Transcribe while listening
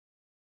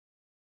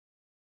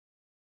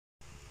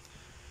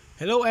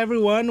Hello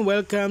everyone,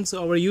 welcome to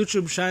our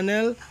YouTube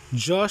channel,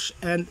 Josh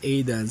and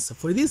Aedan. So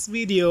for this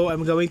video,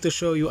 I'm going to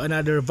show you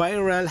another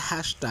viral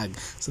hashtag.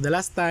 So the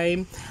last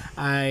time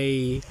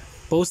I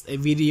post a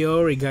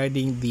video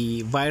regarding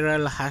the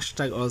viral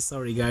hashtag,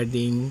 also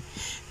regarding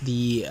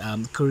the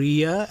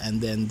Korea and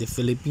then the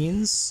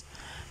Philippines,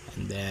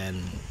 and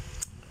then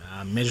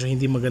medyo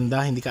hindi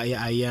maganda, hindi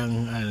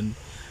kaaya-ayang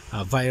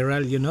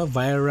viral,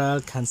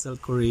 viral cancel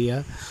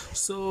Korea.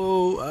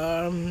 So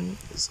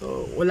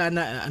wala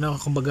na,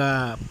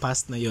 kumbaga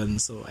past na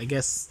yon. So I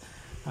guess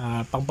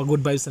pang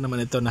good vibes na naman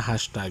ito na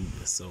hashtag.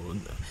 So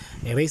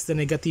erase the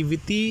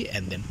negativity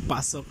and then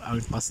pasok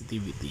ang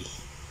positivity.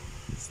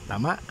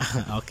 Tama?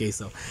 Okay,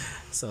 so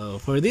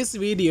for this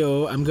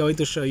video, I'm going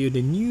to show you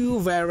the new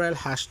viral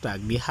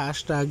hashtag, the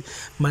hashtag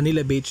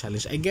Manila Bay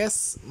Challenge. I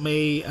guess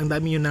may ang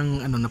dami yun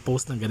ng na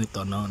post ng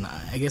ganito, no?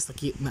 I guess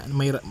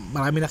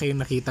marami na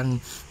kayong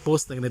nakitang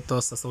post na ganito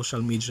sa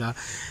social media,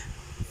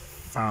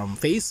 from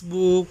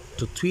Facebook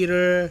to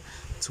Twitter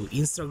to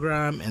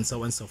Instagram and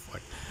so on and so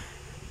forth.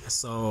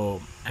 So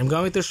I'm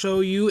going to show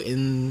you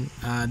in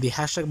the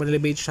hashtag Manila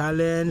Bay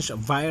Challenge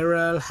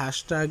viral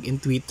hashtag in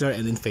Twitter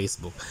and in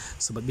Facebook.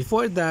 So but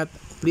before that,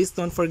 please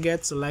don't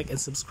forget to like and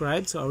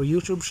subscribe to our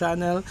YouTube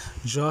channel,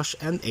 Josh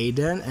and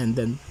Aedan, and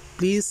then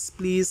please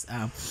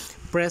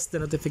press the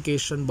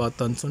notification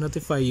button to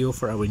notify you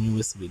for our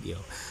newest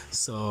video.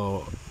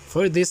 So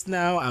for this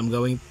now, I'm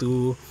going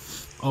to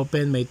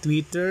open my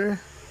Twitter.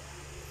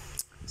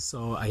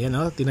 So ayan,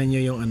 tinan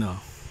nyo yung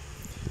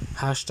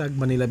hashtag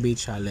Manila Bay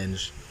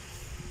Challenge.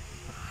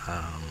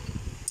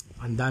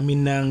 Ang dami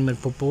nang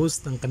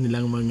nagpo-post ng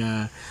kanilang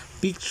mga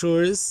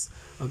pictures.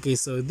 Okay,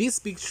 so this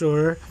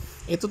picture,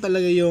 ito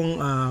talaga yung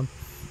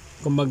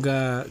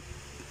kumbaga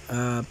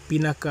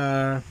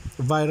pinaka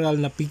viral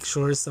na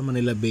picture sa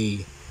Manila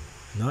Bay.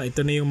 No,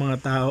 ito na yung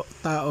mga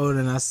tao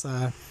na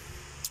nasa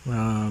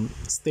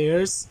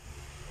stairs.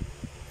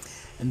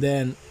 And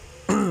then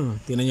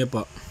tingnan niyo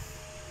po.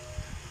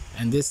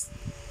 And this,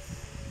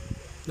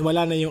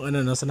 wala na yung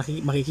so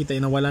makikita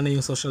na wala na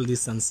yung social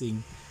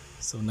distancing.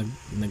 So na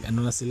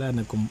sila,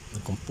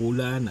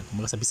 nagkumpulan,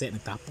 sa Bisaya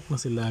nagtapok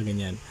na sila,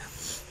 ganyan.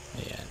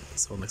 Ayan.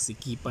 So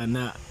nagsikipan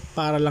na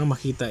para lang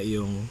makita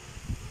yung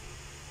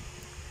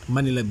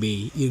Manila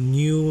Bay, yung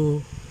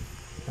new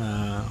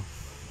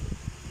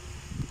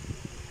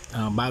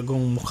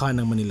bagong mukha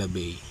ng Manila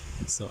Bay.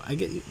 So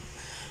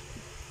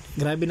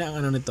grabe na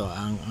ang nito,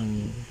 ang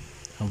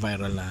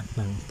viral na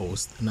ng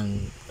post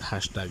ng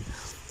hashtag.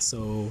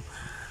 So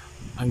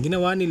ang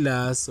ginawa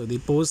nila, so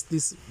they post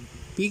this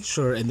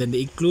picture and then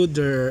they include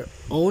their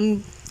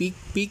own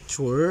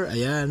picture.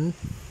 Ayan.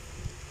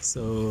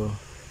 So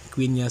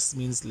Queen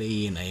Yasmin's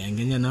Lane, ayan,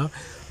 ganyan, no?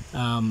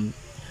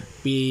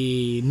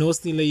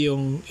 Pinost nila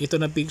yung ito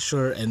na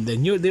picture and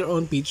then their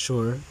own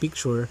picture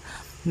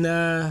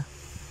na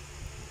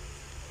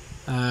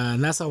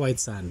nasa white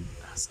sand.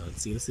 So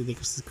si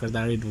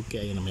Secretary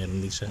Duque, ayan,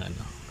 mayroon din siyang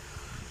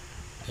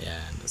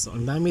ayan. So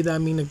ang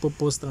dami-daming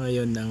nagpo-post na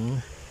ngayon ng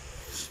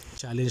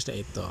challenge na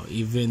ito.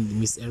 Even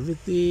Miss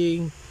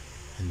Everything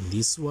and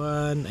this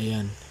one,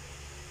 ayan,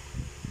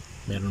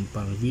 meron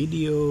pang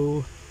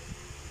video.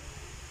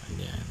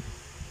 Ayan,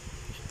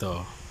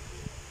 ito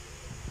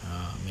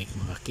make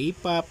mga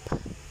K-pop,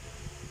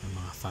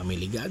 mga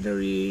family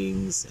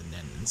gatherings, and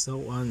then and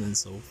so on and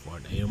so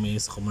forth. Ayun, may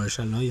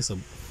commercial, no?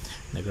 Yung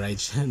nag-ride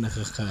siya,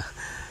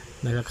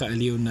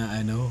 nakakaaliw na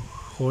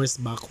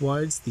horse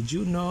backwards. Did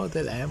you know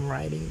that I am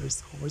riding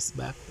this horse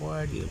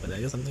backward?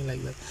 Something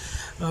like that.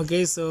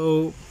 Okay,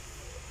 so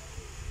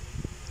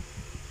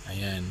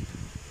ayan.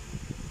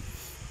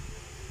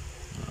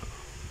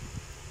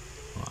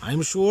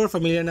 I'm sure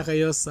familiar na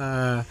kayo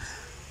sa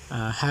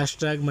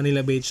hashtag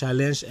Manila Bay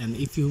Challenge, and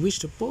if you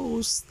wish to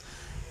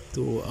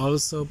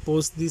also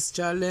post this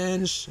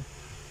challenge,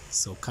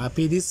 so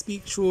copy this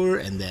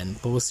picture and then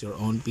post your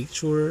own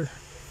picture.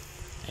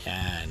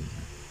 Ayan.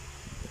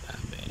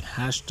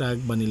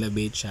 Hashtag Manila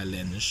Bay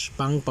Challenge,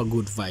 pang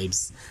good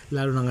vibes,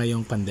 lalo na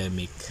ngayong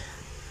pandemic.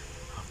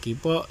 Okay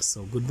po,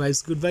 so good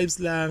vibes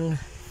lang.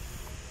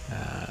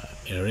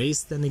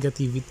 Erase the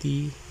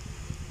negativity,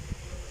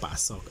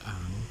 pasok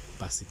ang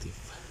positive.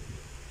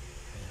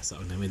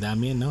 So ang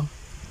dami-dami, no?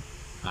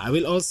 I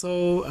will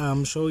also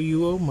show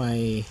you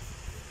my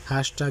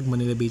hashtag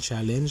Manila Bay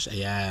Challenge.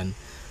 Ayan.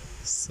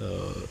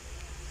 So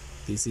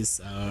this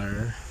is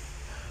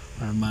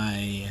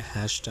my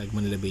hashtag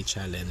Manila Bay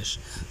Challenge.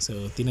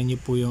 So tingnan niyo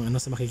po yung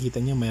sa makikita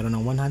niyo, mayroon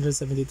ng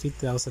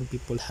 173,000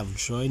 people have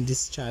joined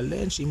this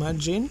challenge.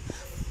 Imagine.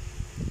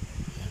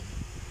 Ayan.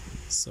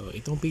 So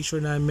itong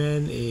picture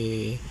namin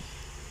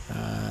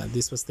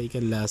this was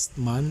taken last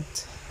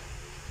month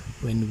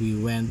when we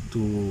went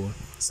to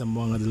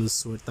Zamboanga del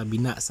Sur,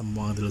 Tabina,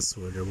 Zamboanga del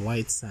Sur, the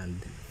white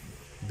sand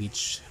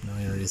beach,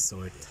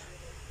 resort.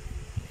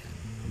 Ayan.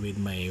 With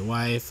my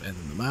wife and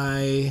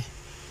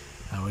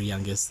our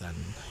youngest son,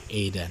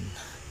 Aedan.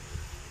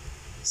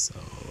 So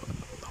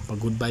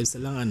good vibes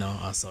na lang,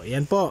 so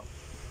ayan po.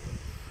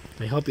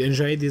 I hope you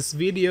enjoyed this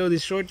video,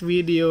 this short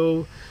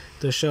video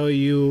to show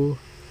you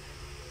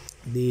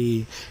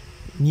the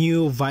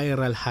new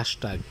viral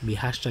hashtag, the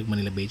hashtag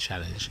Manila Bay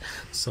Challenge.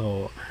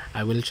 So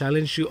I will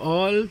challenge you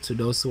all, to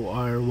those who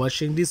are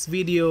watching this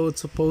video,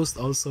 to post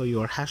also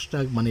your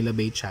hashtag Manila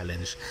Bay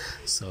Challenge.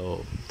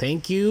 So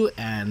thank you,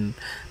 and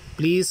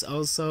please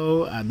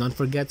also don't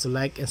forget to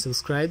like and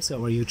subscribe to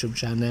our YouTube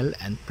channel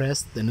and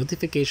press the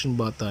notification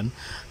button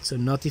to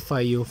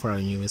notify you for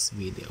our newest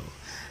video.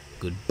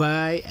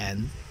 Goodbye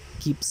and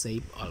keep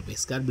safe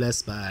always. God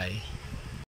bless. Bye.